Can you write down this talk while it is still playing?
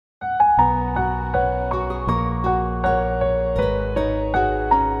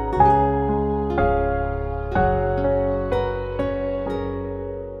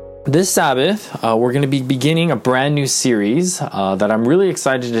This Sabbath, we're going to be beginning a brand new series that I'm really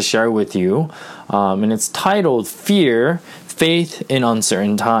excited to share with you, and it's titled Fear, Faith in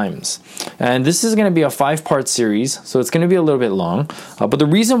Uncertain Times. And this is going to be a 5-part series, so it's going to be a little bit long. But the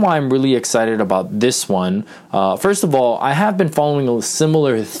reason why I'm really excited about this one, first of all, I have been following a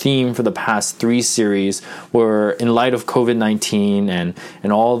similar theme for the past 3 series, where in light of COVID-19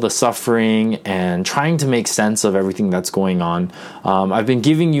 and all the suffering and trying to make sense of everything that's going on, I've been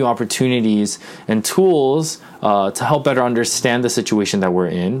giving you opportunities and tools to help better understand the situation that we're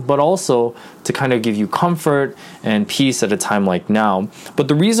in, but also to kind of give you comfort and peace at a time like now. But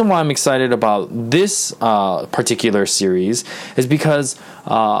the reason why I'm excited about this particular series is because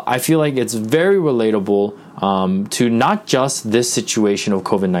I feel like it's very relatable to not just this situation of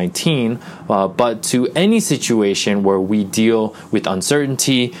COVID-19, but to any situation where we deal with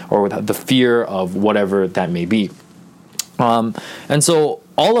uncertainty or with the fear of whatever that may be. And so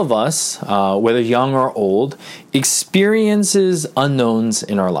all of us, whether young or old, experiences unknowns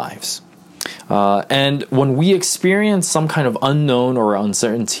in our lives. And when we experience some kind of unknown or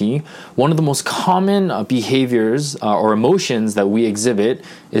uncertainty, one of the most common behaviors or emotions that we exhibit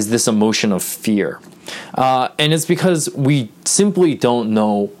is this emotion of fear. And it's because we simply don't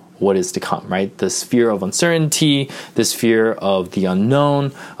know what is to come, right? This fear of uncertainty, this fear of the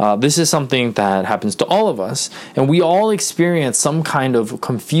unknown. This is something that happens to all of us. And we all experience some kind of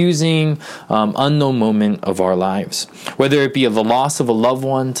confusing, unknown moment of our lives. Whether it be the loss of a loved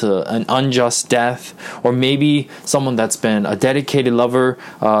one to an unjust death, or maybe someone that's been a dedicated lover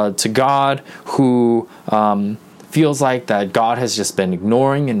to God who feels like that God has just been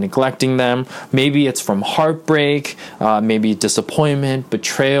ignoring and neglecting them. Maybe it's from heartbreak, maybe disappointment,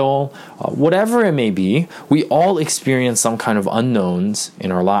 betrayal, whatever it may be, we all experience some kind of unknowns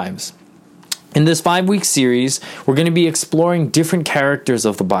in our lives. In this 5-week series, we're going to be exploring different characters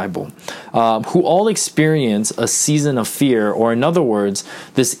of the Bible who all experience a season of fear, or in other words,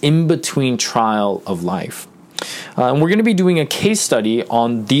 this in-between trial of life. And we're going to be doing a case study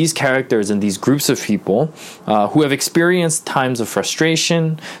on these characters and these groups of people who have experienced times of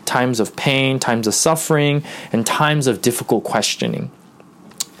frustration, times of pain, times of suffering, and times of difficult questioning.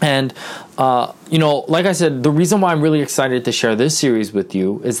 And, like I said, the reason why I'm really excited to share this series with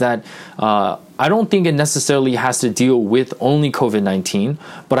you is that I don't think it necessarily has to deal with only COVID-19,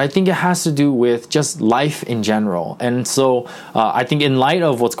 but I think it has to do with just life in general. And so I think in light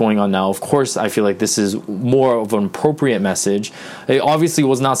of what's going on now, of course, I feel like this is more of an appropriate message. It obviously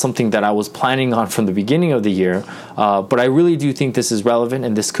was not something that I was planning on from the beginning of the year, but I really do think this is relevant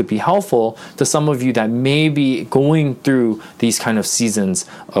and this could be helpful to some of you that may be going through these kind of seasons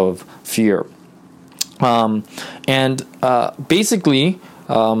of fear. Basically,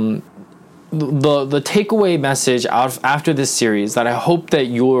 the takeaway message after this series that I hope that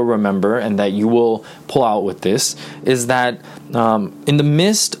you will remember and that you will pull out with this is that in the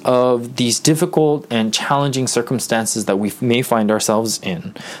midst of these difficult and challenging circumstances that we may find ourselves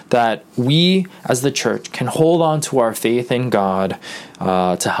in, that we as the church can hold on to our faith in God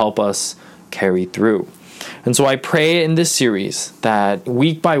to help us carry through. And so I pray in this series that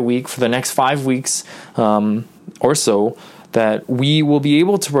week by week for the next 5 weeks or so, that we will be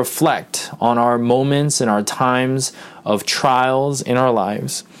able to reflect on our moments and our times of trials in our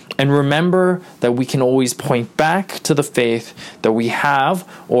lives, and remember that we can always point back to the faith that we have,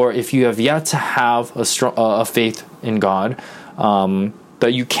 or if you have yet to have a faith in God,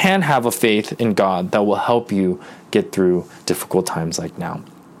 that you can have a faith in God that will help you get through difficult times like now.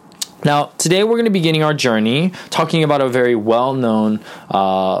 Now, today we're going to be beginning our journey talking about a very well-known,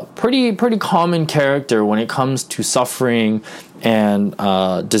 pretty common character when it comes to suffering and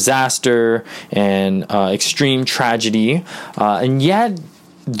disaster and extreme tragedy. And yet,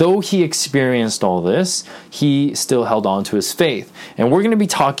 though he experienced all this, he still held on to his faith. And we're going to be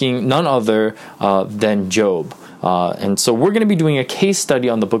talking none other than Job. And so we're going to be doing a case study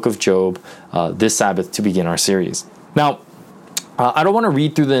on the book of Job this Sabbath to begin our series. Now, I don't want to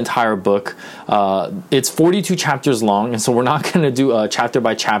read through the entire book. It's 42 chapters long, and so we're not going to do a chapter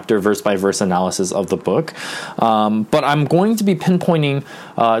by chapter, verse by verse analysis of the book. But I'm going to be pinpointing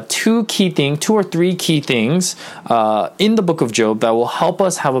 2 or 3 key things in the book of Job that will help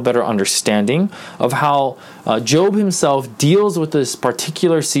us have a better understanding of how Job himself deals with this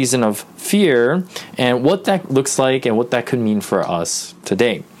particular season of fear and what that looks like and what that could mean for us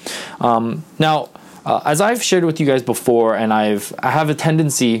today. Now, as I've shared with you guys before, and I have a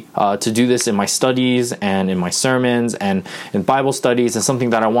tendency to do this in my studies and in my sermons and in Bible studies, and something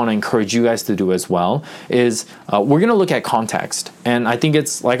that I want to encourage you guys to do as well, is we're going to look at context. And I think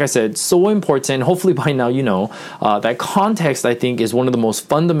it's, like I said, so important. Hopefully by now you know that context, I think, is one of the most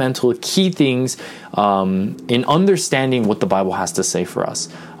fundamental key things in understanding what the Bible has to say for us.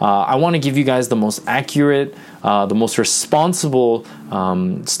 I want to give you guys the most accurate, the most responsible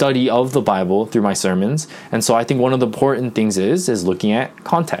study of the Bible through my sermons. And so I think one of the important things is looking at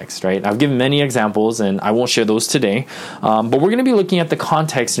context, right? I've given many examples and I won't share those today, but we're going to be looking at the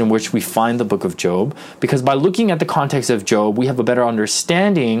context in which we find the book of Job, because by looking at the context of Job, we have a better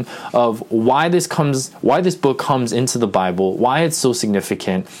understanding of why this book comes into the Bible, why it's so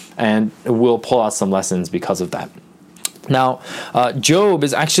significant, and we'll pull out some lessons because of that. Now, Job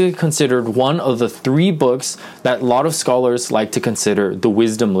is actually considered one of the 3 books that a lot of scholars like to consider the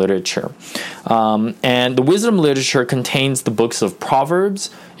wisdom literature. And the wisdom literature contains the books of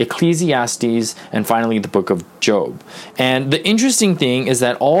Proverbs, Ecclesiastes, and finally the book of Job. And the interesting thing is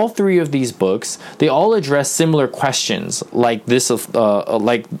that all 3 of these books, they all address similar questions like this of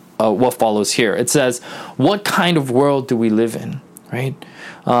what follows here. It says, what kind of world do we live in? Right?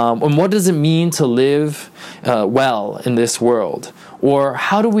 And what does it mean to live well in this world? Or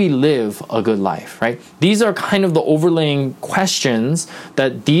how do we live a good life, right? These are kind of the overlaying questions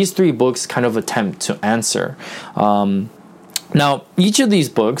that these 3 books kind of attempt to answer. Now, each of these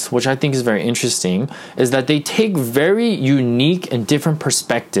books, which I think is very interesting, is that they take very unique and different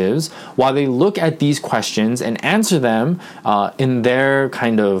perspectives while they look at these questions and answer them in their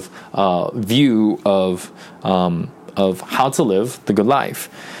kind of view of how to live the good life.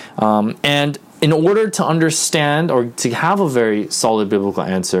 And in order to understand or to have a very solid biblical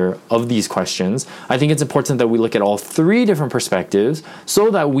answer of these questions, I think it's important that we look at all 3 different perspectives so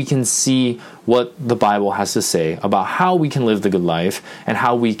that we can see what the Bible has to say about how we can live the good life and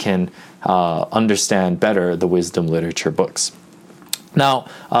how we can understand better the wisdom literature books. Now,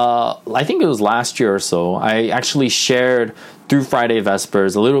 I think it was last year or so, I actually shared through Friday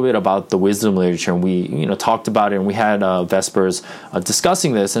Vespers a little bit about the wisdom literature, and we talked about it, and we had Vespers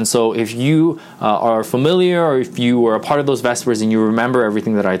discussing this. And so if you are familiar, or if you were a part of those Vespers and you remember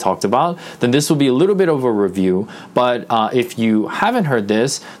everything that I talked about, then this will be a little bit of a review. But if you haven't heard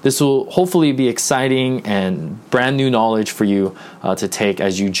this will hopefully be exciting and brand new knowledge for you to take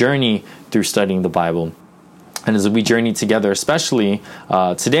as you journey through studying the Bible. And as we journey together, especially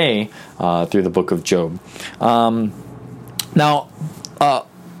today, through the book of Job. Now,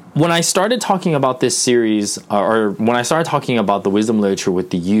 when I started talking about this series, or when I started talking about the wisdom literature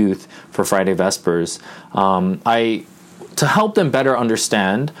with the youth for Friday Vespers, to help them better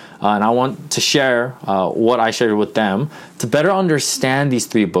understand, and I want to share what I shared with them, to better understand these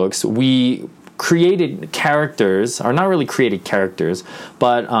 3 books, we created characters, or not really created characters,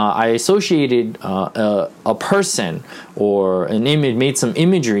 but I associated a person or an image, made some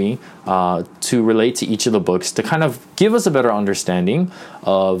imagery to relate to each of the books to kind of give us a better understanding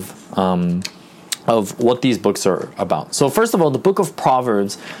of what these books are about. So first of all, the book of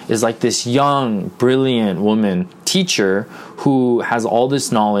Proverbs is like this young, brilliant woman teacher who has all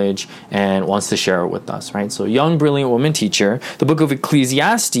this knowledge and wants to share it with us, right? So young, brilliant woman teacher. The book of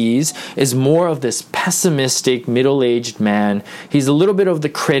Ecclesiastes is more of this pessimistic, middle-aged man. He's a little bit of the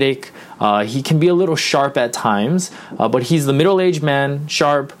critic. He can be a little sharp at times, but he's the middle-aged man,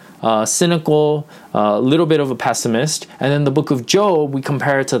 sharp, cynical, a little bit of a pessimist. And then the book of Job, we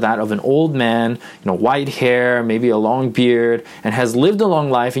compare it to that of an old man, white hair, maybe a long beard, and has lived a long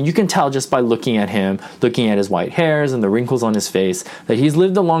life. And you can tell just by looking at him, looking at his white hairs and the wrinkles on his face, that he's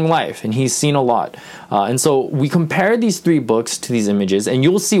lived a long life and he's seen a lot. And so we compare these 3 books to these images, and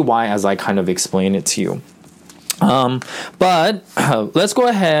you'll see why as I kind of explain it to you. But let's go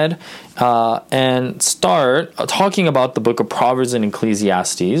ahead and start talking about the book of Proverbs and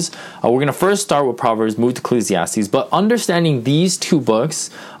Ecclesiastes. We're going to first start with Proverbs, move to Ecclesiastes, but understanding these 2 books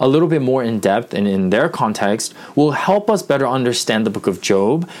a little bit more in depth and in their context will help us better understand the book of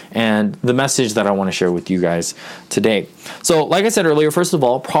Job and the message that I want to share with you guys today. So like I said earlier, first of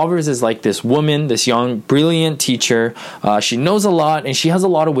all, Proverbs is like this woman, this young, brilliant teacher. She knows a lot and she has a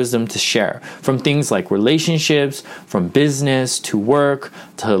lot of wisdom to share, from things like relationships, from business to work,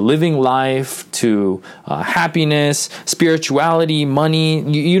 to living life, to happiness, spirituality, money,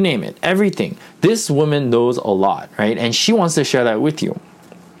 you name it, everything. This woman knows a lot, right? And she wants to share that with you.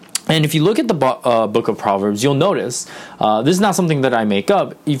 And if you look at the book of Proverbs, you'll notice, this is not something that I make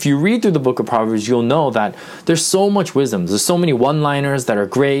up. If you read through the book of Proverbs, you'll know that there's so much wisdom. There's so many one-liners that are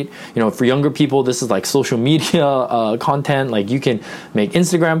great. For younger people, this is like social media content. Like you can make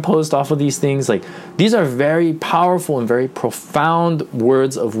Instagram posts off of these things. Like these are very powerful and very profound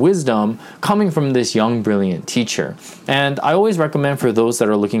words of wisdom coming from this young, brilliant teacher. And I always recommend for those that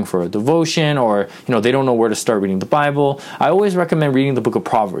are looking for a devotion or, they don't know where to start reading the Bible, I always recommend reading the book of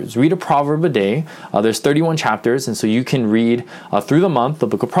Proverbs. Read a proverb a day. There's 31 chapters, and so you can read through the month the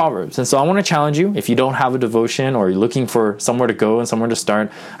book of Proverbs. And so I want to challenge you, if you don't have a devotion or you're looking for somewhere to go and somewhere to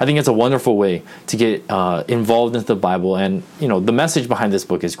start, I think it's a wonderful way to get involved into the Bible. And, the message behind this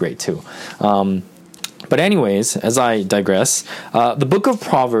book is great too. But anyways, as I digress, the book of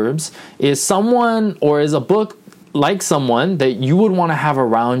Proverbs is a book like someone that you would want to have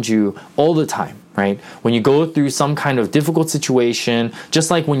around you all the time. Right? When you go through some kind of difficult situation, just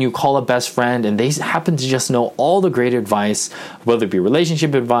like when you call a best friend and they happen to just know all the great advice, whether it be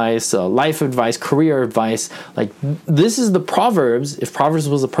relationship advice, life advice, career advice, like this is the Proverbs. If Proverbs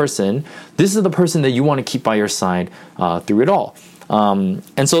was a person, this is the person that you want to keep by your side through it all.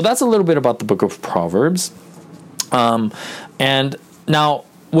 And so that's a little bit about the book of Proverbs. And now,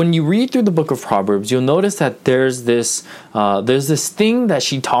 when you read through the book of Proverbs, you'll notice that there's this thing that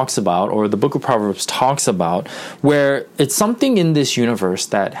she talks about, or the book of Proverbs talks about, where it's something in this universe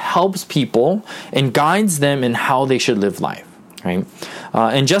that helps people and guides them in how they should live life, right?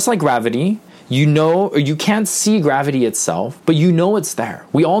 And just like gravity, you can't see gravity itself, but it's there.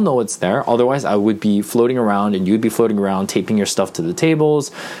 We all know it's there. Otherwise, I would be floating around and you'd be floating around, taping your stuff to the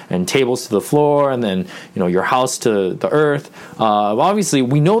tables and tables to the floor, and then, your house to the earth. Obviously,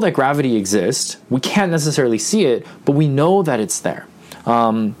 we know that gravity exists. We can't necessarily see it, but we know that it's there.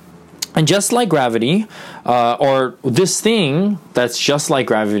 And just like gravity, or this thing that's just like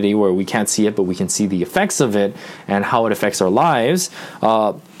gravity, where we can't see it, but we can see the effects of it and how it affects our lives,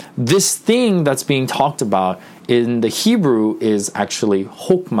 this thing that's being talked about in the Hebrew is actually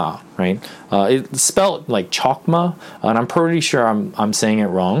chokmah, right? It's spelled like chokmah, and I'm pretty sure I'm saying it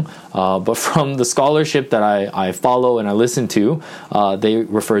wrong. But from the scholarship that I follow and I listen to, they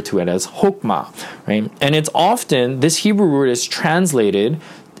refer to it as chokmah, right? And it's often, this Hebrew word is translated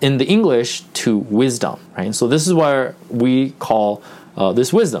in the English to wisdom, right? So this is where we call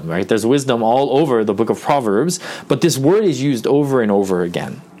this wisdom, right? There's wisdom all over the book of Proverbs, but this word is used over and over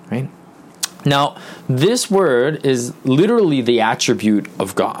again, right? Now, this word is literally the attribute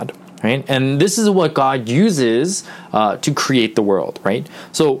of God, right? And this is what God uses to create the world, right?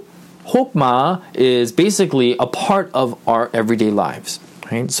 So chokmah is basically a part of our everyday lives.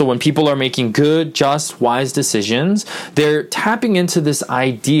 Right? So when people are making good, just, wise decisions, they're tapping into this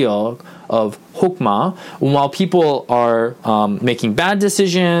ideal of chokmah, while people are making bad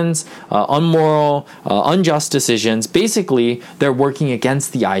decisions, unmoral, unjust decisions. Basically, they're working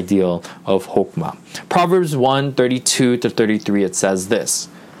against the ideal of chokmah. Proverbs 1:32-33, it says this.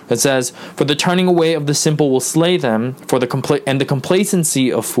 It says, "For the turning away of the simple will slay them, and the complacency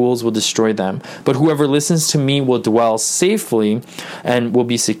of fools will destroy them. But whoever listens to me will dwell safely and will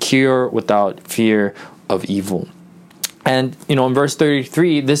be secure without fear of evil." And, in verse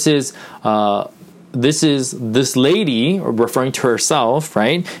 33, this is this lady, referring to herself,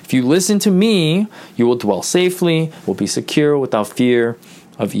 right? If you listen to me, you will dwell safely, will be secure without fear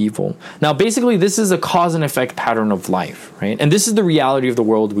of evil. Now, basically, this is a cause and effect pattern of life, right? And this is the reality of the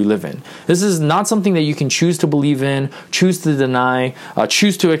world we live in. This is not something that you can choose to believe in, choose to deny,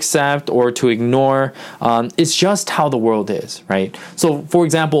 choose to accept, or to ignore. It's just how the world is, right? So, for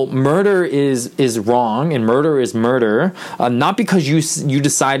example, murder is wrong, and murder is murder, not because you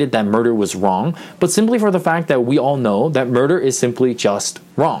decided that murder was wrong, but simply for the fact that we all know that murder is simply just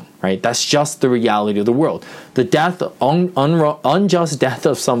wrong, right? That's just the reality of the world. The death, unjust death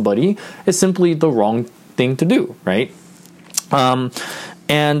of somebody is simply the wrong thing to do, right? And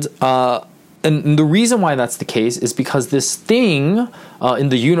the reason why that's the case is because this thing in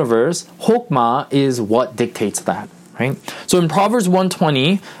the universe, chokmah, is what dictates that. Right? So in Proverbs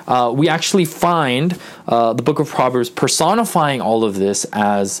 1:20, we actually find the book of Proverbs personifying all of this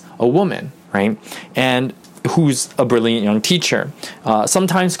as a woman, right? And who's a brilliant young teacher.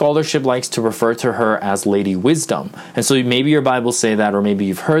 Sometimes scholarship likes to refer to her as Lady Wisdom. And so maybe your Bible say that, or maybe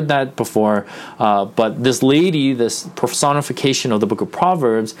you've heard that before. But this lady, this personification of the book of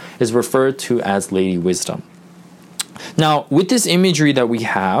Proverbs, is referred to as Lady Wisdom. Now, with this imagery that we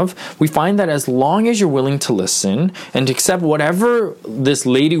have, we find that as long as you're willing to listen and to accept whatever this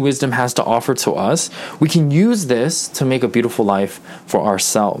Lady Wisdom has to offer to us, we can use this to make a beautiful life for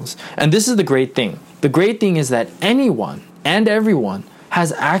ourselves. And this is the great thing. The great thing is that anyone and everyone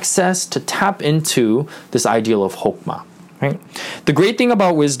has access to tap into this ideal of Hokmah, right? The great thing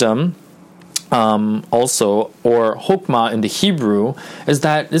about wisdom also, or Hokmah in the Hebrew, is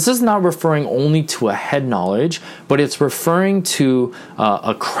that this is not referring only to a head knowledge, but it's referring to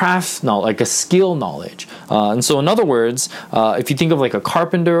a craft knowledge, like a skill knowledge. And so in other words, if you think of like a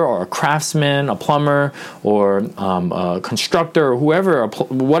carpenter or a craftsman, a plumber, or a constructor, or whoever,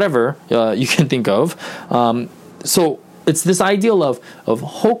 whatever you can think of. So it's this ideal of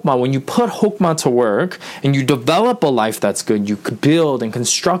Hokmah. When you put Hokmah to work and you develop a life that's good, you build and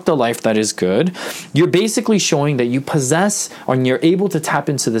construct a life that is good, you're basically showing that you possess and you're able to tap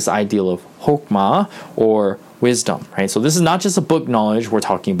into this ideal of Hokmah or wisdom, right? So this is not just a book knowledge we're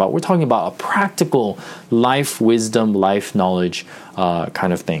talking about. We're talking about a practical life wisdom, life knowledge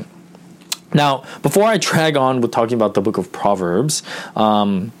kind of thing. Now, before I drag on with talking about the book of Proverbs,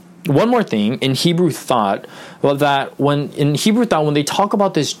 one more thing in Hebrew thought, when they talk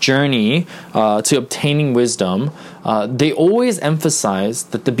about this journey to obtaining wisdom, they always emphasize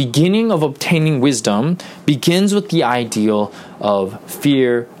that the beginning of obtaining wisdom begins with the ideal of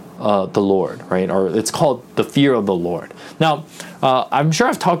fear the Lord, right? Or it's called the fear of the Lord. Now, I'm sure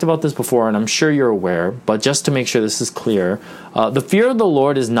I've talked about this before, and I'm sure you're aware, but just to make sure this is clear, the fear of the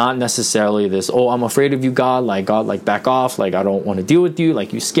Lord is not necessarily this, oh, I'm afraid of you, God, back off, like, I don't want to deal with you,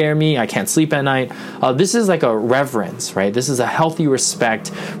 like, you scare me, I can't sleep at night. This is like a reverence, right? This is a healthy respect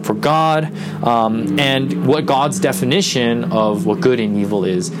for God, and what God's definition of what good and evil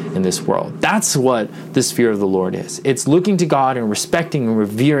is in this world. That's what this fear of the Lord is. It's looking to God and respecting and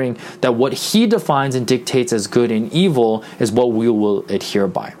revering that what He defines and dictates as good and evil is what we will adhere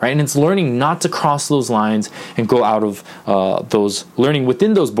by, right? And it's learning not to cross those lines and go out of learning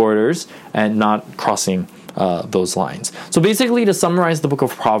within those borders and not crossing those lines. So basically, to summarize the book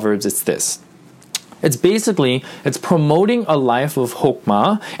of Proverbs, it's this. It's promoting a life of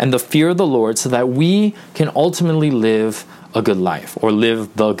Hokmah and the fear of the Lord so that we can ultimately live a good life or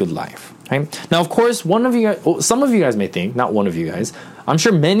live the good life. Right? Now, of course, some of you guys may think, not one of you guys, I'm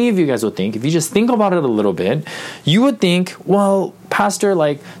sure many of you guys would think, if you just think about it a little bit, you would think, well, Pastor,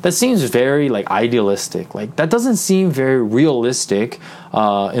 like, that seems very, like, idealistic. Like, that doesn't seem very realistic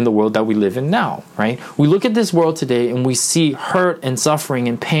in the world that we live in now, right? We look at this world today and we see hurt and suffering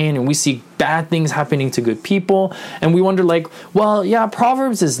and pain, and we see bad things happening to good people, and we wonder, like, well, yeah,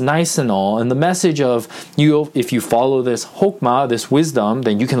 Proverbs is nice and all, and the message of if you follow this Hokmah, this wisdom,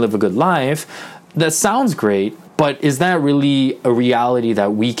 then you can live a good life, that sounds great, but is that really a reality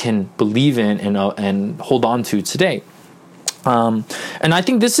that we can believe in and hold on to today? And I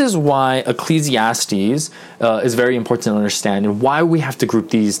think this is why Ecclesiastes is very important to understand, and why we have to group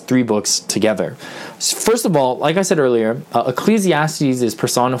these three books together. First of all, like I said earlier, Ecclesiastes is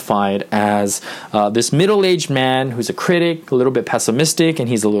personified as this middle-aged man who's a critic, a little bit pessimistic, and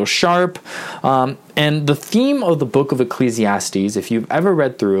he's a little sharp. And the theme of the book of Ecclesiastes, if you've ever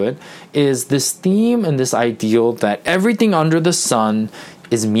read through it, is this theme and this ideal that everything under the sun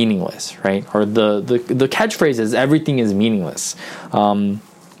is meaningless, right? Or the catchphrase is everything is meaningless.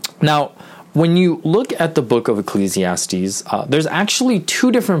 Now, when you look at the book of Ecclesiastes, there's actually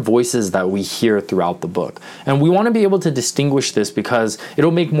two different voices that we hear throughout the book. And we want to be able to distinguish this because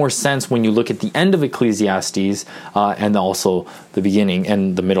it'll make more sense when you look at the end of Ecclesiastes and also the beginning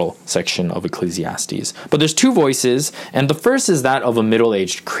and the middle section of Ecclesiastes. But there's two voices, and the first is that of a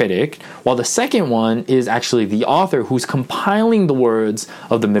middle-aged critic, while the second one is actually the author who's compiling the words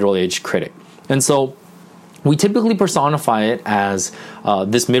of the middle-aged critic. And so we typically personify it as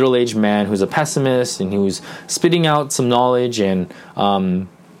this middle-aged man who's a pessimist and who's spitting out some knowledge and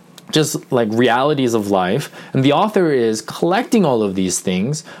just like realities of life. And the author is collecting all of these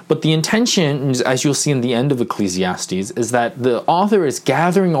things, but the intention, as you'll see in the end of Ecclesiastes, is that the author is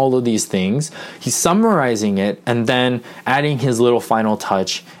gathering all of these things, he's summarizing it, and then adding his little final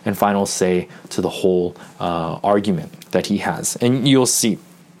touch and final say to the whole argument that he has. And you'll see.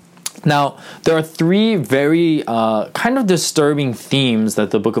 Now, there are three very kind of disturbing themes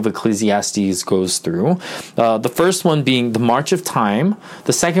that the book of Ecclesiastes goes through. The first one being the march of time,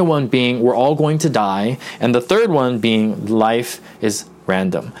 the second one being we're all going to die, and the third one being life is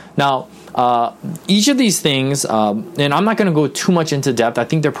random. Now, each of these things, and I'm not going to go too much into depth, I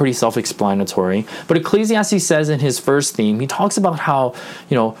think they're pretty self-explanatory, but Ecclesiastes says in his first theme, he talks about how,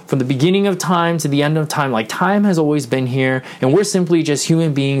 from the beginning of time to the end of time, like time has always been here, and we're simply just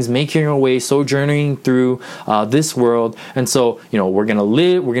human beings making our way, sojourning through this world, and so, we're going to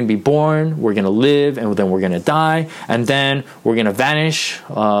live, we're going to be born, we're going to live, and then we're going to die, and then we're going to vanish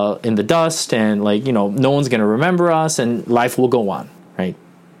in the dust, and no one's going to remember us, and life will go on, right?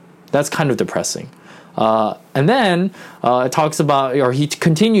 That's kind of depressing. And then it talks about, or he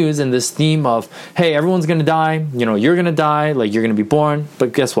continues in this theme of, hey, everyone's going to die. You're going to die, like you're going to be born.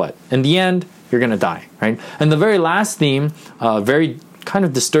 But guess what? In the end, you're going to die, right? And the very last theme, very kind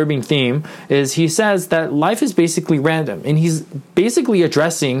of disturbing theme, is he says that life is basically random. And he's basically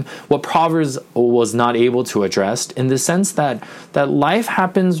addressing what Proverbs was not able to address, in the sense that life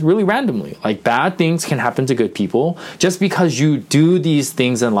happens really randomly. Like bad things can happen to good people. Just because you do these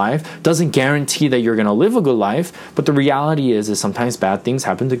things in life doesn't guarantee that you're going to live a good life. But the reality is sometimes bad things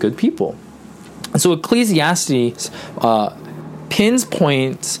happen to good people. And so Ecclesiastes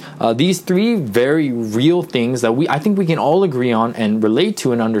pinpoints these three very real things that I think we can all agree on and relate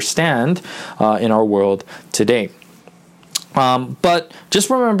to and understand in our world today. But just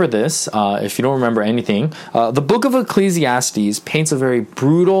remember this, if you don't remember anything, the book of Ecclesiastes paints a very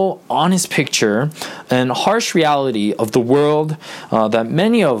brutal, honest picture and harsh reality of the world that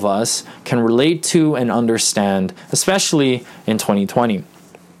many of us can relate to and understand, especially in 2020.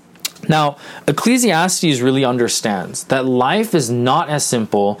 Now, Ecclesiastes really understands that life is not as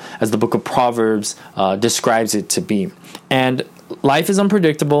simple as the book of Proverbs describes it to be. And life is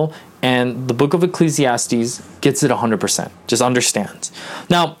unpredictable, and the book of Ecclesiastes gets it 100%, just understands.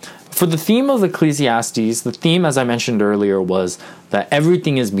 Now, for the theme of Ecclesiastes, the theme, as I mentioned earlier, was that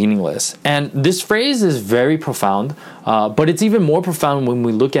everything is meaningless. And this phrase is very profound, but it's even more profound when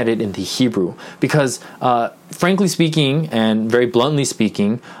we look at it in the Hebrew. Because, frankly speaking, and very bluntly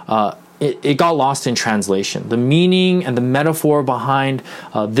speaking, it got lost in translation. The meaning and the metaphor behind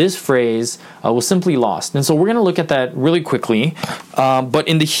this phrase was simply lost. And so we're going to look at that really quickly. But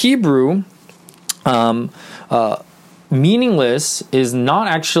in the Hebrew, meaningless is not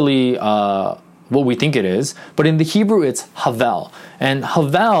actually what we think it is, but in the Hebrew it's havel. And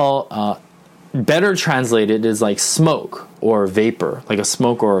havel, better translated, is like smoke or vapor, like a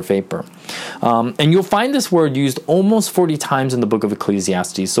smoke or a vapor. And you'll find this word used almost 40 times in the book of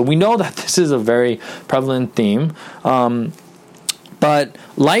Ecclesiastes. So we know that this is a very prevalent theme. But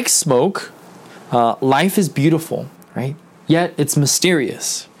like smoke, life is beautiful, right? Yet it's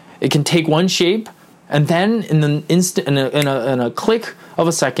mysterious. It can take one shape, and then in an instant, in a click of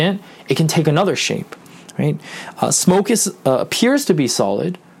a second, it can take another shape, right? Smoke appears to be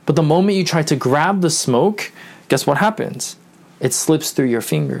solid, but the moment you try to grab the smoke, guess what happens? It slips through your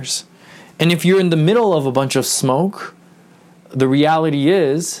fingers. And if you're in the middle of a bunch of smoke, the reality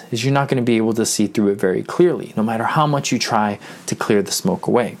is you're not going to be able to see through it very clearly, no matter how much you try to clear the smoke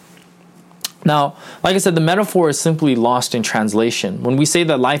away. Now, like I said, the metaphor is simply lost in translation. When we say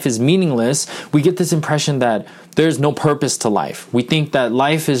that life is meaningless, we get this impression that there's no purpose to life. We think that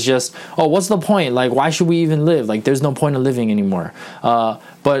life is just, what's the point? Like, why should we even live? Like, there's no point in living anymore.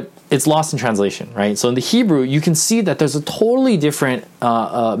 But it's lost in translation, right? So in the Hebrew, you can see that there's a totally different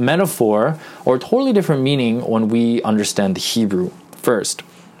metaphor or totally different meaning when we understand the Hebrew first.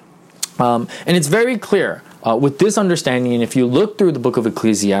 And it's very clear. With this understanding, and if you look through the book of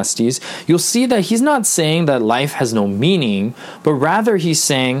Ecclesiastes, you'll see that he's not saying that life has no meaning, but rather he's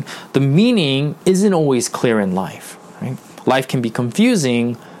saying the meaning isn't always clear in life, right? Life can be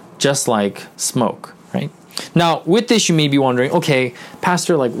confusing, just like smoke, right? Now, with this, you may be wondering, okay,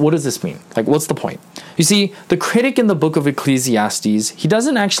 Pastor, like, what does this mean? Like, what's the point? You see, the critic in the book of Ecclesiastes, he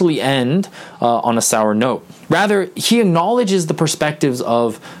doesn't actually end on a sour note. Rather, he acknowledges the perspectives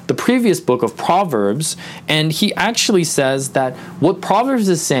of the previous book of Proverbs, and he actually says that what Proverbs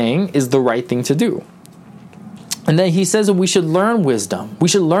is saying is the right thing to do. And then he says that we should learn wisdom, we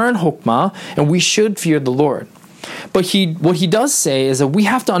should learn hokmah, and we should fear the Lord. But what he does say is that we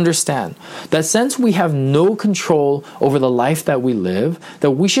have to understand that since we have no control over the life that we live,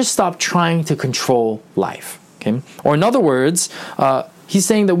 that we should stop trying to control life. Okay? Or in other words, he's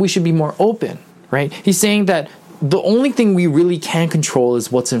saying that we should be more open, right? He's saying that the only thing we really can control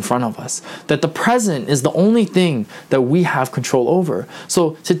is what's in front of us. That the present is the only thing that we have control over.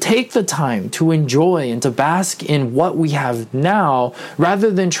 So to take the time to enjoy and to bask in what we have now, rather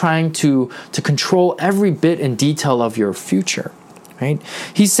than trying to control every bit and detail of your future, right?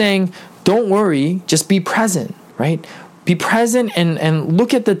 He's saying, don't worry, just be present, right? Be present and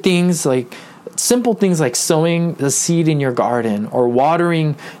look at the things like simple things like sowing the seed in your garden, or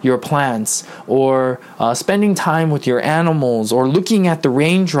watering your plants, or spending time with your animals, or looking at the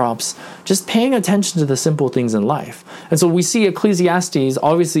raindrops, just paying attention to the simple things in life. And so we see Ecclesiastes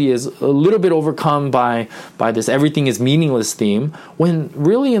obviously is a little bit overcome by this everything is meaningless theme, when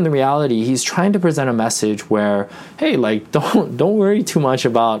really in the reality he's trying to present a message where, hey, like don't worry too much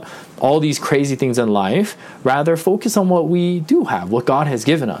about all these crazy things in life. Rather, focus on what we do have, what God has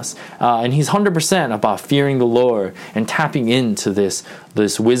given us. And he's 100% about fearing the Lord and tapping into this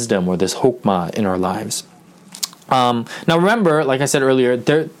wisdom or this hokmah in our lives. Now remember, like I said earlier,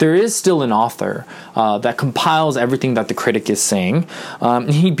 there is still an author that compiles everything that the critic is saying.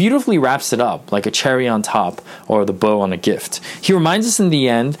 He beautifully wraps it up like a cherry on top or the bow on a gift. He reminds us in the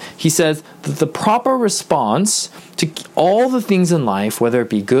end, he says that the proper response to all the things in life, whether it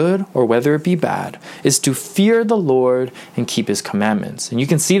be good or whether it be bad, is to fear the Lord and keep his commandments. And you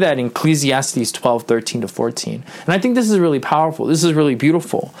can see that in Ecclesiastes 12:13-14. And I think this is really powerful. This is really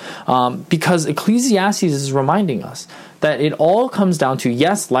beautiful because Ecclesiastes is reminding us that it all comes down to,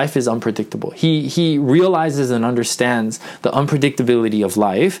 yes, life is unpredictable. He realizes and understands the unpredictability of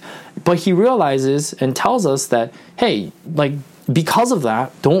life, but he realizes and tells us that, hey, like, because of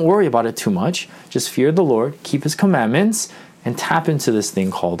that, don't worry about it too much. Just fear the Lord, keep his commandments, and tap into this thing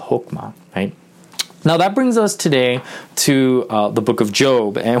called hokmah, right? Now that brings us today to the book of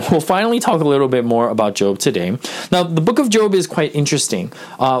Job, and we'll finally talk a little bit more about Job today. Now the book of Job is quite interesting,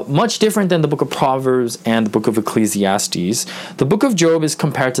 much different than the book of Proverbs and the book of Ecclesiastes. The book of Job is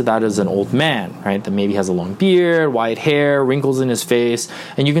compared to that as an old man, right, that maybe has a long beard, white hair, wrinkles in his face,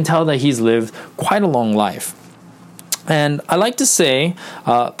 and you can tell that he's lived quite a long life. And I like to say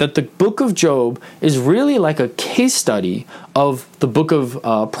that the book of Job is really like a case study of the book of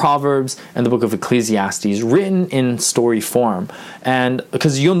Proverbs and the book of Ecclesiastes written in story form. And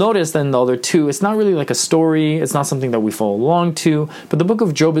because you'll notice that in the other two, it's not really like a story, it's not something that we follow along to, but the book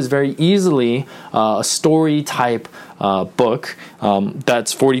of Job is very easily a story type book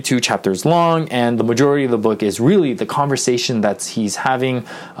that's 42 chapters long, and the majority of the book is really the conversation that he's having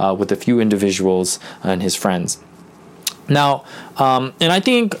with a few individuals and his friends. Now, and I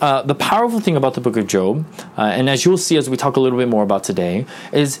think the powerful thing about the book of Job, and as you'll see as we talk a little bit more about today,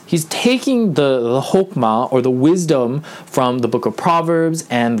 is he's taking the hokmah or the wisdom from the book of Proverbs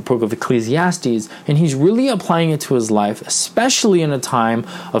and the book of Ecclesiastes, and he's really applying it to his life, especially in a time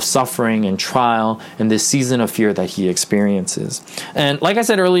of suffering and trial and this season of fear that he experiences. And like I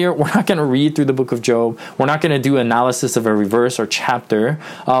said earlier, we're not going to read through the book of Job. We're not going to do analysis of every verse or chapter,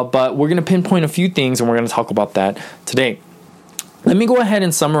 but we're going to pinpoint a few things, and we're going to talk about that today. Let me go ahead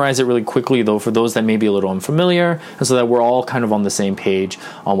and summarize it really quickly, though, for those that may be a little unfamiliar, and so that we're all kind of on the same page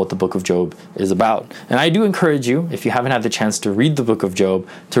on what the book of Job is about. And I do encourage you, if you haven't had the chance to read the book of Job,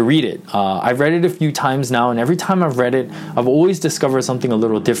 to read it. I've read it a few times now, and every time I've read it, I've always discovered something a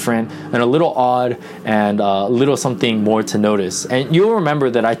little different and a little odd and a little something more to notice. And you'll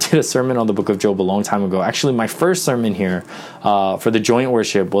remember that I did a sermon on the book of Job a long time ago. Actually, my first sermon here for the joint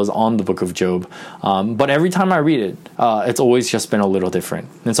worship was on the book of Job. But every time I read it, it's always just been a little different,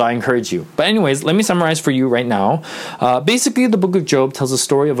 and so I encourage you. But anyways, let me summarize for you right now. Basically, the book of Job tells a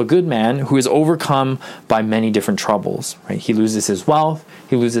story of a good man who is overcome by many different troubles, right? He loses his wealth,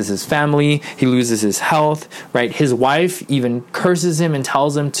 he loses his family, he loses his health, right? His wife even curses him and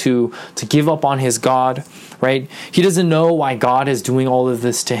tells him to give up on his God, right? He doesn't know why God is doing all of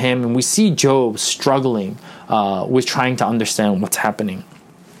this to him, and we see Job struggling with trying to understand what's happening.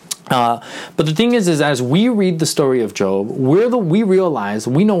 But the thing is as we read the story of Job, we realize,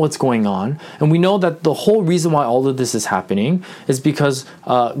 we know what's going on, and we know that the whole reason why all of this is happening is because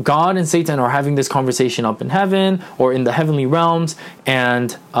God and Satan are having this conversation up in heaven or in the heavenly realms,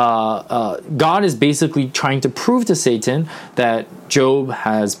 and God is basically trying to prove to Satan that Job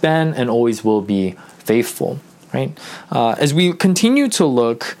has been and always will be faithful, right? As we continue to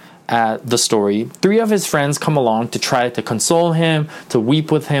look at the story, 3 of his friends come along to try to console him, to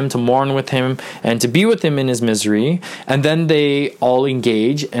weep with him, to mourn with him, and to be with him in his misery. And then they all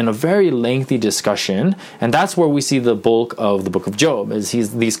engage in a very lengthy discussion, and that's where we see the bulk of the book of Job, is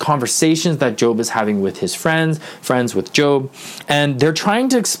these conversations that Job is having with his friends with Job, and they're trying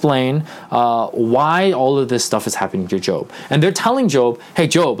to explain why all of this stuff is happening to Job. And they're telling Job, hey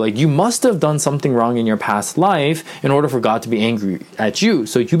Job, like, you must have done something wrong in your past life in order for God to be angry at you,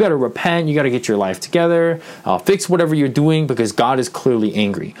 so you better repent, you got to get your life together, fix whatever you're doing, because God is clearly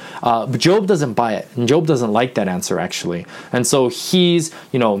angry. But Job doesn't buy it, and Job doesn't like that answer, actually. And so he's,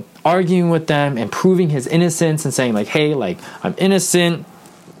 arguing with them and proving his innocence and saying, like, hey, like, I'm innocent.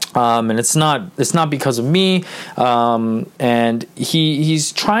 And it's not because of me, and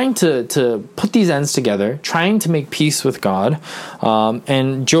he's trying to put these ends together, trying to make peace with God,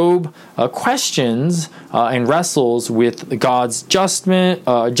 and Job questions and wrestles with God's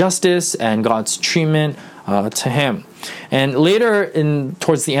justice and God's treatment to him. And later,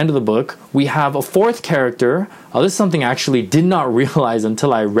 towards the end of the book, we have a fourth character. This is something I actually did not realize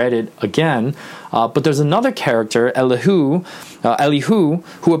until I read it again. But there's another character, Elihu,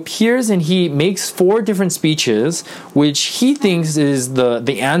 who appears and he makes 4 different speeches, which he thinks is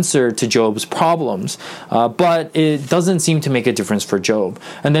the answer to Job's problems. But it doesn't seem to make a difference for Job.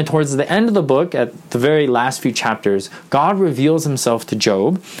 And then towards the end of the book, at the very last few chapters, God reveals himself to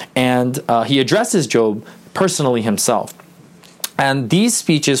Job, and he addresses Job personally himself. And these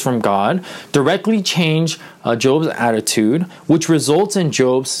speeches from God directly change Job's attitude, which results in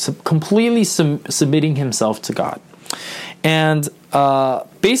Job completely submitting himself to God. And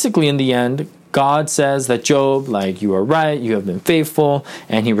basically, in the end, God says that Job, like, you are right, you have been faithful,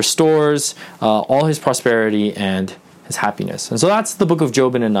 and he restores all his prosperity and his happiness. And so that's the book of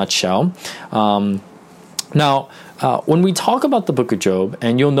Job in a nutshell. Now, when we talk about the book of Job,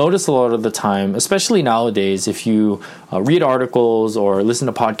 and you'll notice a lot of the time, especially nowadays, if you read articles or listen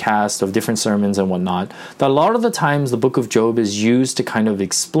to podcasts of different sermons and whatnot, that a lot of the times the book of Job is used to kind of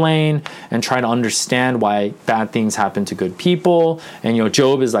explain and try to understand why bad things happen to good people. And,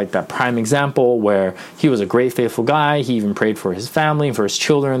 Job is like that prime example where he was a great, faithful guy. He even prayed for his family and for his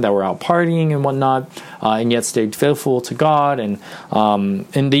children that were out partying and whatnot, and yet stayed faithful to God.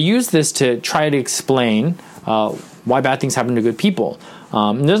 And they use this to try to explain why bad things happen to good people.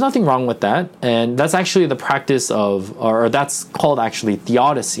 There's nothing wrong with that, and that's actually the practice of, or that's called actually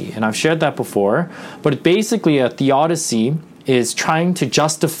theodicy, and I've shared that before. But basically, a theodicy is trying to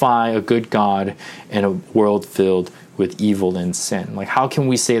justify a good God in a world filled with evil and sin. Like, how can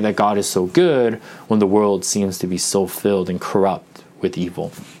we say that God is so good when the world seems to be so filled and corrupt with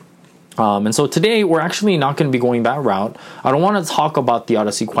evil? And so today we're actually not going to be going that route. I don't want to talk about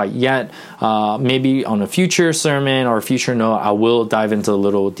theodicy quite yet. Maybe on a future sermon or a future note, I will dive into a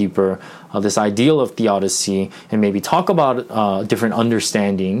little deeper this ideal of theodicy and maybe talk about different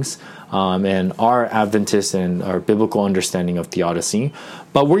understandings and our Adventist and our biblical understanding of theodicy.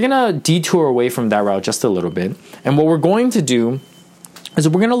 But we're going to detour away from that route just a little bit. And what we're going to do is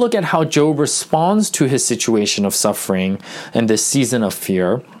we're going to look at how Job responds to his situation of suffering and this season of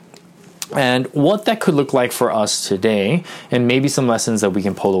fear, and what that could look like for us today, and maybe some lessons that we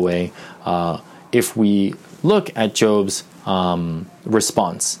can pull away if we look at Job's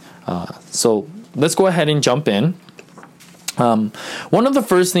response. So let's go ahead and jump in. One of the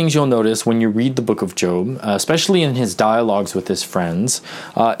first things you'll notice when you read the book of Job, especially in his dialogues with his friends,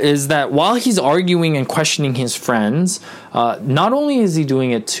 is that while he's arguing and questioning his friends, not only is he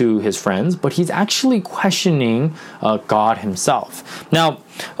doing it to his friends, but he's actually questioning God himself. Now,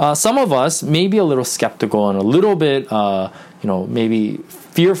 some of us may be a little skeptical and a little bit, maybe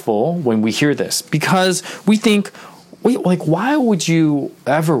fearful when we hear this, because we think, wait, like, why would you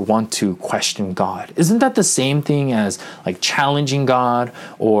ever want to question God? Isn't that the same thing as like challenging God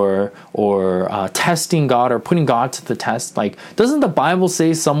or testing God or putting God to the test? Like, doesn't the Bible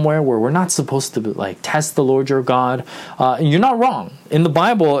say somewhere where we're not supposed to like test the Lord your God? And you're not wrong. In the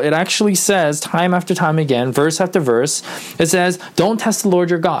Bible, it actually says time after time again, verse after verse, it says, don't test the Lord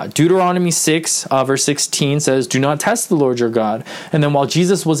your God. Deuteronomy 6, verse 16 says, do not test the Lord your God. And then while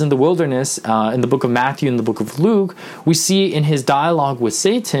Jesus was in the wilderness, in the book of Matthew and the book of Luke, we see in his dialogue with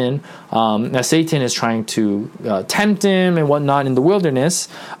Satan, as Satan is trying to tempt him and whatnot in the wilderness,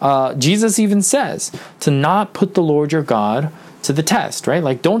 Jesus even says to not put the Lord your God to the test, right?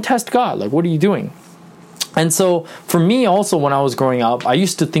 Like, don't test God. Like, what are you doing? And so for me also, when I was growing up, I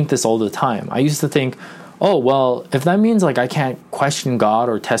used to think this all the time. I used to think, oh, well, if that means like I can't question God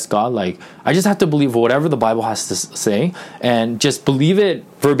or test God, like I just have to believe whatever the Bible has to say and just believe it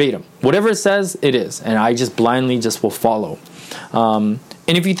verbatim. Whatever it says, it is. And I just blindly just will follow. And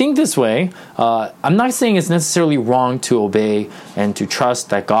if you think this way, I'm not saying it's necessarily wrong to obey and to trust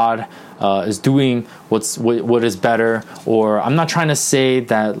that God is doing what is better, or I'm not trying to say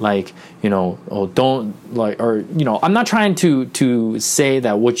that like, don't like, or I'm not trying to say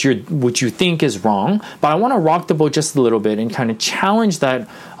that what you think is wrong, but I want to rock the boat just a little bit and kind of challenge that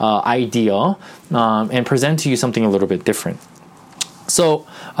idea and present to you something a little bit different. So,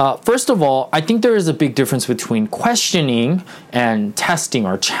 first of all, I think there is a big difference between questioning and testing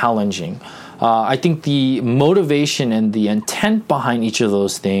or challenging. I think the motivation and the intent behind each of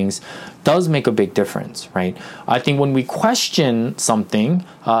those things does make a big difference, right? I think when we question something,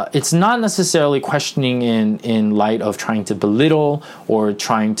 it's not necessarily questioning in light of trying to belittle or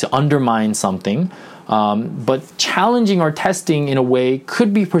trying to undermine something. but challenging or testing in a way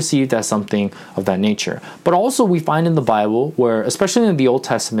could be perceived as something of that nature. But also we find in the Bible where, especially in the Old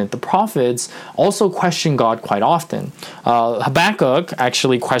Testament, the prophets also question God quite often. Habakkuk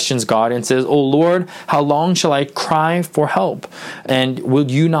actually questions God and says, "O Lord, how long shall I cry for help? And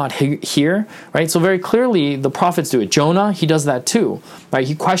will you not hear?" Right? So very clearly the prophets do it. Jonah, he does that too. Right?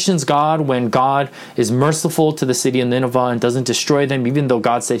 He questions God when God is merciful to the city of Nineveh and doesn't destroy them, even though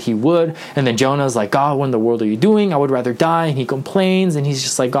God said he would. And then Jonah's like, "God, what in the world are you doing? I would rather die." And he complains and he's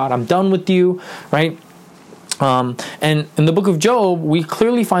just like, "God, I'm done with you." Right? And in the book of Job, we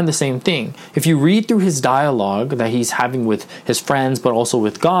clearly find the same thing. If you read through his dialogue that he's having with his friends, but also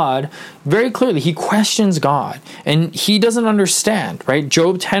with God, very clearly he questions God and he doesn't understand, right?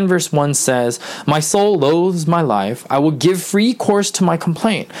 Job 10 verse 1 says, "My soul loathes my life. I will give free course to my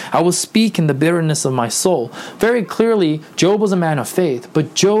complaint. I will speak in the bitterness of my soul." Very clearly, Job was a man of faith,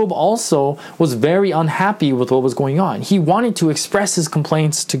 but Job also was very unhappy with what was going on. He wanted to express his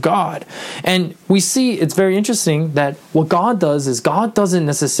complaints to God. And we see it's very interesting that what God does is God doesn't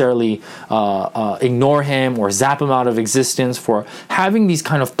necessarily ignore him or zap him out of existence for having these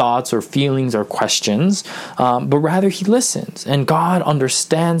kind of thoughts or feelings or questions, but rather he listens and God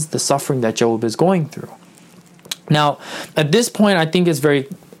understands the suffering that Job is going through. Now, at this point, I think it's very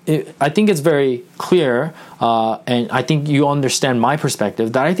clear, and I think you understand my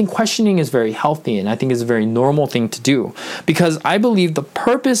perspective, that I think questioning is very healthy and I think it's a very normal thing to do. Because I believe the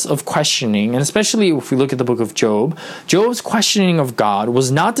purpose of questioning, and especially if we look at the book of Job, Job's questioning of God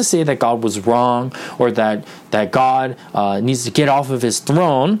was not to say that God was wrong or that God needs to get off of his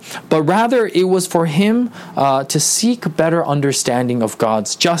throne, but rather it was for him to seek better understanding of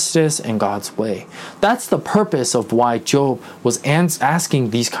God's justice and God's way. That's the purpose of why Job was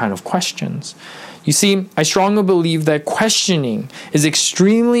asking these kind of questions. You see, I strongly believe that questioning is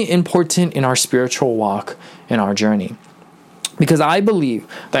extremely important in our spiritual walk and our journey. Because I believe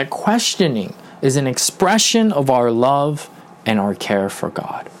that questioning is an expression of our love and our care for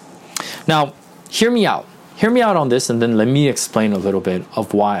God. Now, hear me out. Hear me out on this, and then let me explain a little bit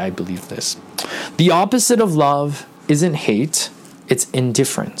of why I believe this. The opposite of love isn't hate, it's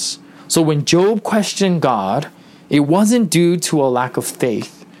indifference. So when Job questioned God, it wasn't due to a lack of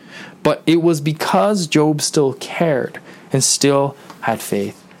faith, but it was because Job still cared and still had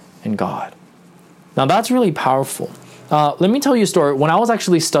faith in God. Now that's really powerful. Let me tell you a story. When I was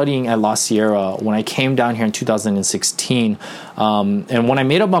actually studying at La Sierra, when I came down here in 2016, and when I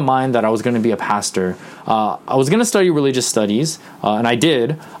made up my mind that I was going to be a pastor, I was going to study religious studies, and I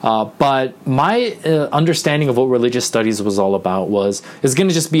did, but my understanding of what religious studies was all about was, it's going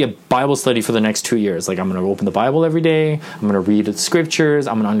to just be a Bible study for the next 2 years. Like, I'm going to open the Bible every day, I'm going to read the scriptures,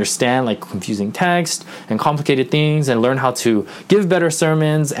 I'm going to understand like confusing text and complicated things and learn how to give better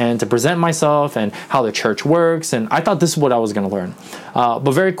sermons and to present myself and how the church works. And I thought this is what I was going to learn.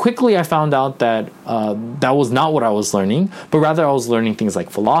 But very quickly I found out that that was not what I was learning, but rather I was learning things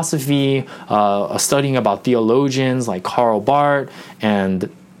like philosophy, studying about theologians like Karl Barth, and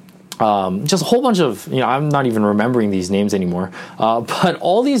just a whole bunch of, I'm not even remembering these names anymore, but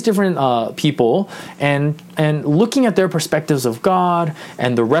all these different people, and looking at their perspectives of God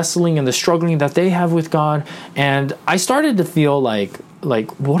and the wrestling and the struggling that they have with God. And I started to feel like,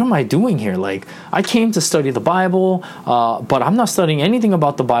 what am I doing here? Like, I came to study the Bible, but I'm not studying anything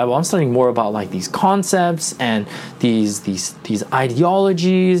about the Bible. I'm studying more about like these concepts and these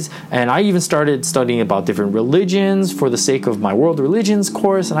ideologies. And I even started studying about different religions for the sake of my world religions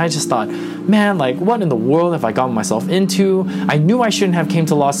course. And I just thought, man, like, what in the world have I gotten myself into? I knew I shouldn't have came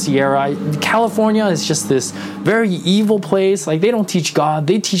to La Sierra. California is just this very evil place. Like, they don't teach God,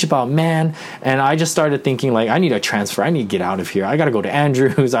 they teach about man. And I just started thinking, like, I need a transfer. I need to get out of here. I got to go to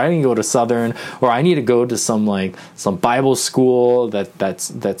Andrews, I need to go to Southern, or I need to go to some Bible school that's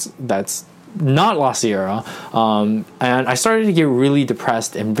not La Sierra. And I started to get really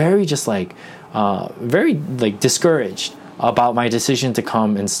depressed and very discouraged about my decision to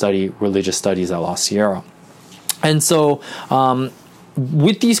come and study religious studies at La Sierra. And so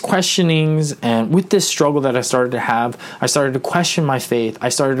with these questionings and with this struggle that I started to have, I started to question my faith. I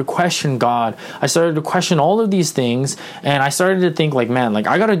started to question God. I started to question all of these things. And I started to think like, man, like,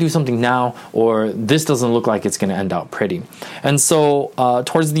 I got to do something now, or this doesn't look like it's going to end out pretty. And so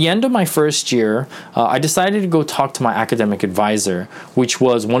towards the end of my first year, I decided to go talk to my academic advisor, which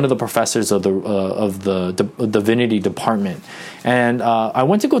was one of the professors of the divinity department. And I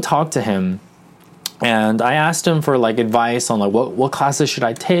went to go talk to him. And I asked him for like advice on like what classes should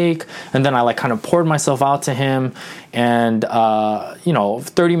I take, and then I like kind of poured myself out to him, and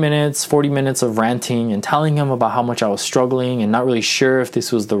 30 minutes, 40 minutes of ranting and telling him about how much I was struggling and not really sure if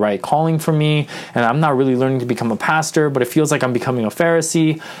this was the right calling for me, and I'm not really learning to become a pastor, but it feels like I'm becoming a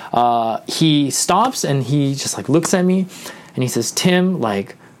Pharisee. He stops and he just like looks at me and he says, "Tim,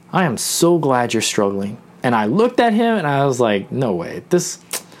 like, I am so glad you're struggling." And I looked at him and I was like, no way,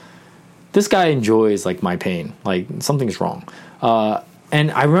 this guy enjoys like my pain, like something's wrong.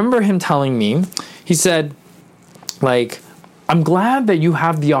 And I remember him telling me, he said, like, "I'm glad that you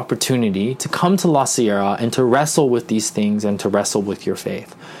have the opportunity to come to La Sierra and to wrestle with these things and to wrestle with your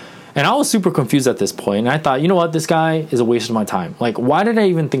faith." And I was super confused at this point, and I thought, you know what, this guy is a waste of my time. Like, why did I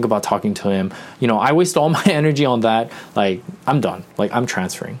even think about talking to him? I wasted all my energy on that. Like, I'm done. Like, I'm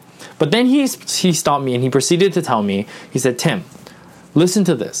transferring. But then he stopped me and he proceeded to tell me, he said, "Tim, listen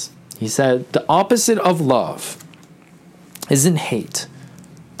to this." He said, "The opposite of love isn't hate,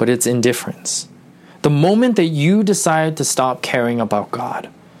 but it's indifference. The moment that you decide to stop caring about God,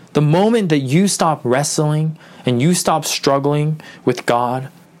 the moment that you stop wrestling and you stop struggling with God,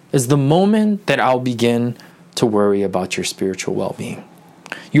 is the moment that I'll begin to worry about your spiritual well-being.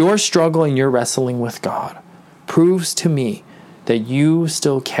 Your struggle and your wrestling with God proves to me that you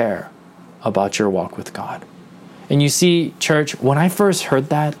still care about your walk with God." And you see, church, when I first heard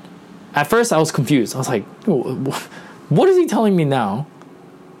that, at first I was confused. I was like, what is he telling me now?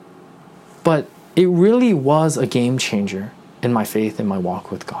 But it really was a game changer in my faith and my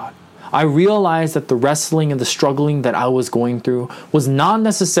walk with God. I realized that the wrestling and the struggling that I was going through was not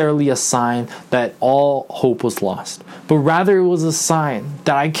necessarily a sign that all hope was lost, but rather it was a sign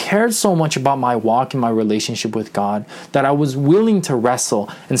that I cared so much about my walk and my relationship with God that I was willing to wrestle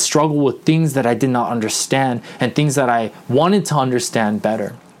and struggle with things that I did not understand and things that I wanted to understand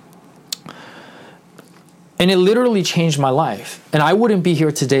better. And it literally changed my life. And I wouldn't be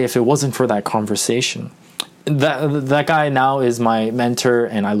here today if it wasn't for that conversation. That guy now is my mentor,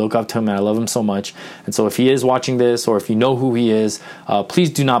 and I look up to him and I love him so much. And so if he is watching this, or if you know who he is,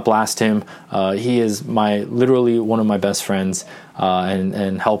 please do not blast him. He is literally one of my best friends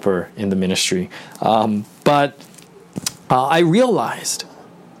and helper in the ministry. But I realized,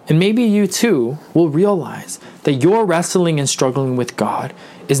 and maybe you too will realize, that your wrestling and struggling with God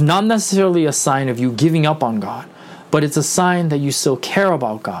is not necessarily a sign of you giving up on God, but it's a sign that you still care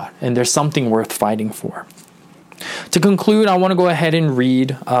about God and there's something worth fighting for. To conclude, I want to go ahead and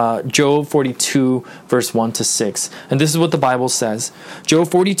read Job 42, verse 1 to 6. And this is what the Bible says. Job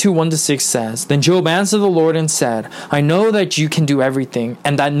 42, 1 to 6 says, "Then Job answered the Lord and said, I know that you can do everything,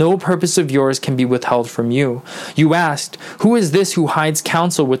 and that no purpose of yours can be withheld from you. You asked, who is this who hides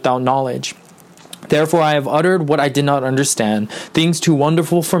counsel without knowledge? Therefore I have uttered what I did not understand, things too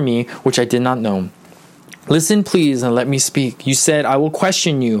wonderful for me, which I did not know. Listen, please, and let me speak. You said, I will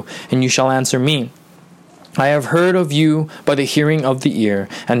question you, and you shall answer me. I have heard of you by the hearing of the ear,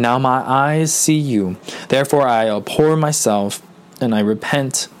 and now my eyes see you. Therefore I abhor myself, and I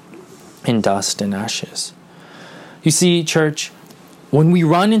repent in dust and ashes." You see, church, when we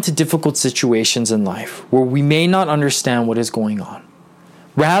run into difficult situations in life where we may not understand what is going on,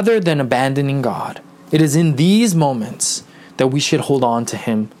 rather than abandoning God, it is in these moments that we should hold on to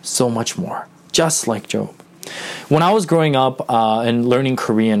Him so much more, just like Job. When I was growing up and learning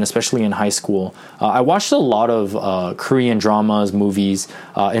Korean, especially in high school, I watched a lot of Korean dramas, movies,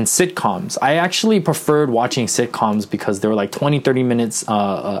 and sitcoms. I actually preferred watching sitcoms because they were like 20, 30 minutes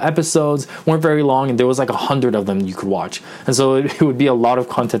episodes, weren't very long, and there was like 100 of them you could watch. And so it would be a lot of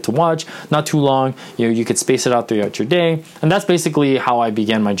content to watch, not too long. You could space it out throughout your day. And that's basically how I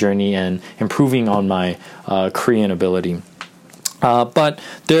began my journey and improving on my Korean ability. But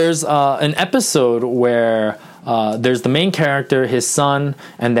there's an episode where there's the main character, his son,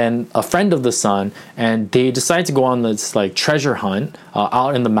 and then a friend of the son, and they decide to go on this like treasure hunt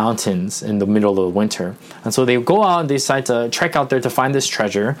out in the mountains in the middle of the winter. And so they go out and they decide to trek out there to find this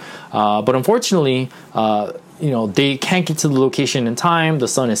treasure. But unfortunately, they can't get to the location in time. The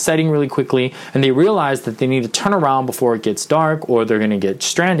sun is setting really quickly, and they realize that they need to turn around before it gets dark, or they're going to get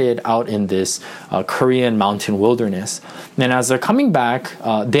stranded out in this Korean mountain wilderness. And as they're coming back,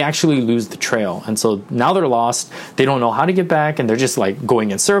 they actually lose the trail. And so now they're lost. They don't know how to get back, and they're just like going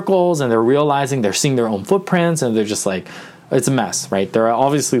in circles, and they're realizing they're seeing their own footprints, and they're just like, it's a mess, right? They're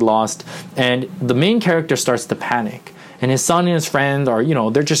obviously lost. And the main character starts to panic. And his son and his friend are,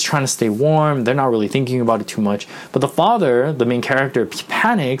 they're just trying to stay warm. They're not really thinking about it too much. But the father, the main character,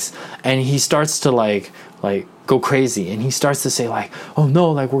 panics, and he starts to like go crazy. And he starts to say like, oh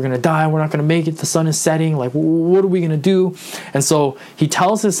no, like we're going to die. We're not going to make it. The sun is setting. Like, what are we going to do? And so he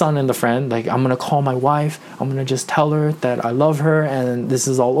tells his son and the friend, like, I'm going to call my wife. I'm going to just tell her that I love her and this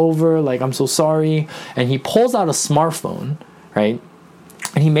is all over. Like, I'm so sorry. And he pulls out a smartphone, right?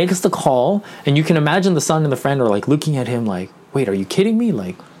 And he makes the call. And you can imagine the son and the friend are like looking at him like, wait, are you kidding me?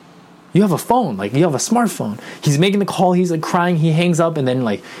 Like, you have a phone, like you have a smartphone. He's making the call, he's like crying, he hangs up, and then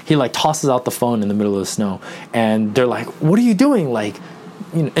like he like tosses out the phone in the middle of the snow. And they're like, what are you doing? Like,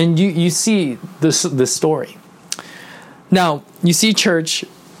 you know, and you see this story. Now, you see, church,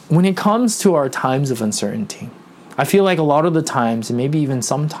 when it comes to our times of uncertainty, I feel like a lot of the times, and maybe even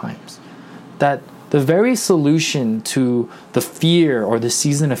sometimes, that the very solution to the fear or the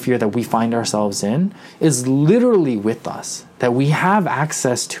season of fear that we find ourselves in is literally with us, that we have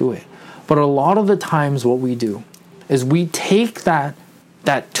access to it. But a lot of the times what we do is we take that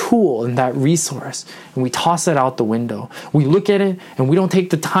tool and that resource and we toss it out the window. We look at it and we don't take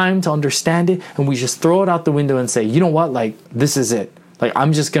the time to understand it, and we just throw it out the window and say, you know what, like this is it. Like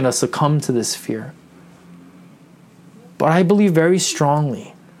I'm just going to succumb to this fear. But I believe very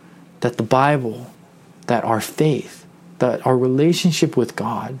strongly that the Bible, that our faith, that our relationship with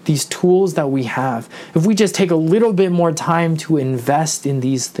God, these tools that we have, if we just take a little bit more time to invest in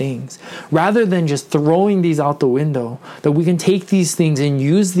these things, rather than just throwing these out the window, that we can take these things and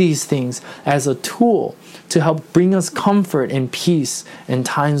use these things as a tool to help bring us comfort and peace in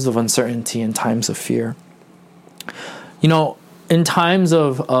times of uncertainty and times of fear. You know, in times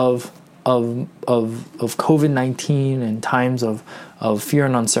of COVID-19 and times of fear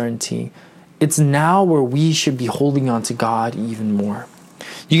and uncertainty, it's now where we should be holding on to God even more.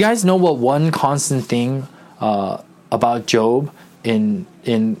 You guys know what one constant thing about Job in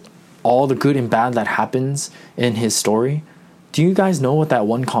all the good and bad that happens in his story? Do you guys know what that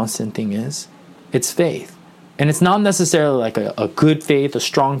one constant thing is? It's faith. And it's not necessarily like a good faith, a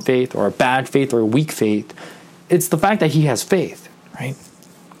strong faith, or a bad faith, or a weak faith. It's the fact that he has faith, right?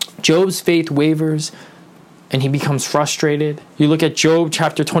 Job's faith wavers and he becomes frustrated. You look at Job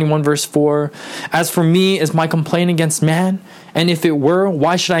chapter 21 verse 4. As for me, is my complaint against man? And if it were,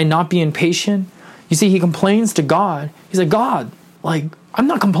 why should I not be impatient? You see, he complains to God. He's like, God, like, I'm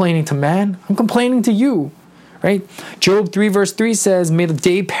not complaining to man. I'm complaining to you, right? Job 3 verse 3 says, may the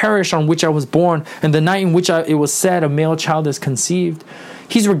day perish on which I was born, and the night in which it was said, a male child is conceived.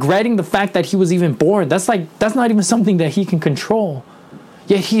 He's regretting the fact that he was even born. That's not even something that he can control.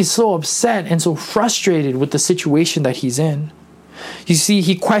 Yet he's so upset and so frustrated with the situation that he's in. You see,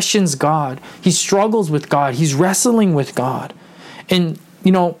 he questions God. He struggles with God. He's wrestling with God. And,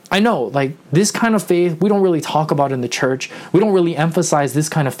 you know, I know, like, this kind of faith, we don't really talk about in the church. We don't really emphasize this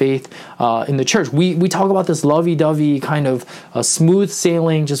kind of faith in the church. We talk about this lovey-dovey kind of smooth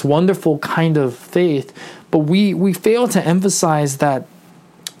sailing, just wonderful kind of faith. But we fail to emphasize that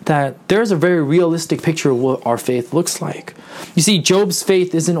there's a very realistic picture of what our faith looks like. You see, Job's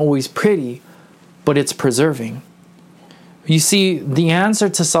faith isn't always pretty, but it's preserving. You see, the answer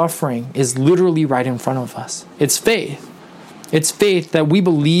to suffering is literally right in front of us. It's faith. It's faith that we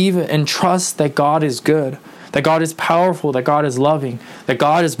believe and trust that God is good, that God is powerful, that God is loving, that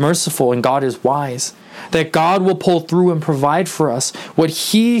God is merciful, and God is wise, that God will pull through and provide for us what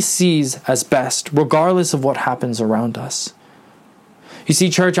He sees as best, regardless of what happens around us. You see,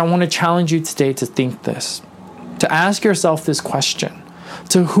 church, I want to challenge you today to think this, to ask yourself this question: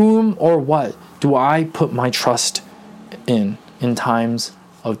 to whom or what do I put my trust in times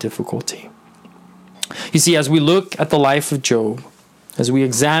of difficulty? You see, as we look at the life of Job, as we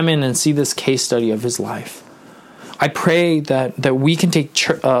examine and see this case study of his life, I pray that we can take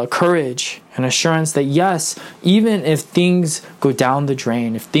courage and assurance that yes, even if things go down the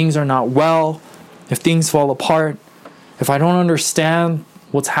drain, if things are not well, if things fall apart, if I don't understand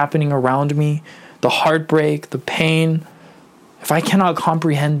what's happening around me, the heartbreak, the pain, if I cannot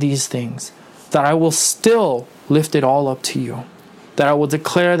comprehend these things, that I will still lift it all up to you, that I will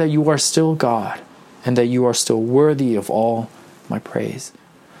declare that you are still God and that you are still worthy of all my praise.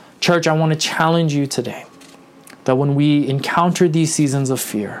 Church, I want to challenge you today that when we encounter these seasons of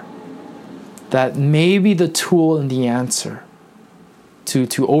fear, that maybe the tool and the answer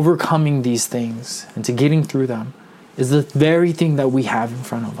to overcoming these things and to getting through them is the very thing that we have in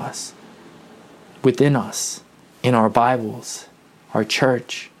front of us, within us, in our Bibles, our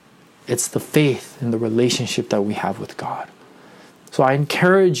church. It's the faith and the relationship that we have with God. So I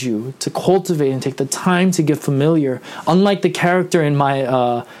encourage you to cultivate and take the time to get familiar, unlike the character in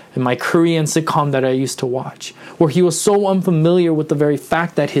my Korean sitcom that I used to watch, where he was so unfamiliar with the very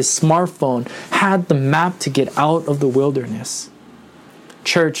fact that his smartphone had the map to get out of the wilderness.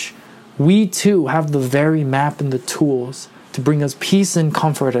 Church, We too have the very map and the tools to bring us peace and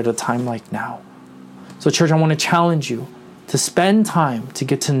comfort at a time like now. So church, I want to challenge you to spend time to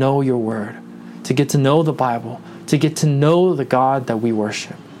get to know your word, to get to know the Bible, to get to know the God that we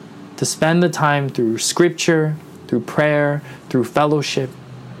worship, to spend the time through scripture, through prayer, through fellowship,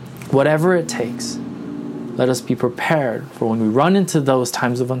 whatever it takes. Let us be prepared for when we run into those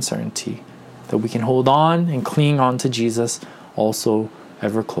times of uncertainty, that we can hold on and cling on to Jesus also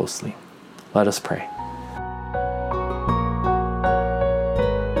ever closely. Let us pray.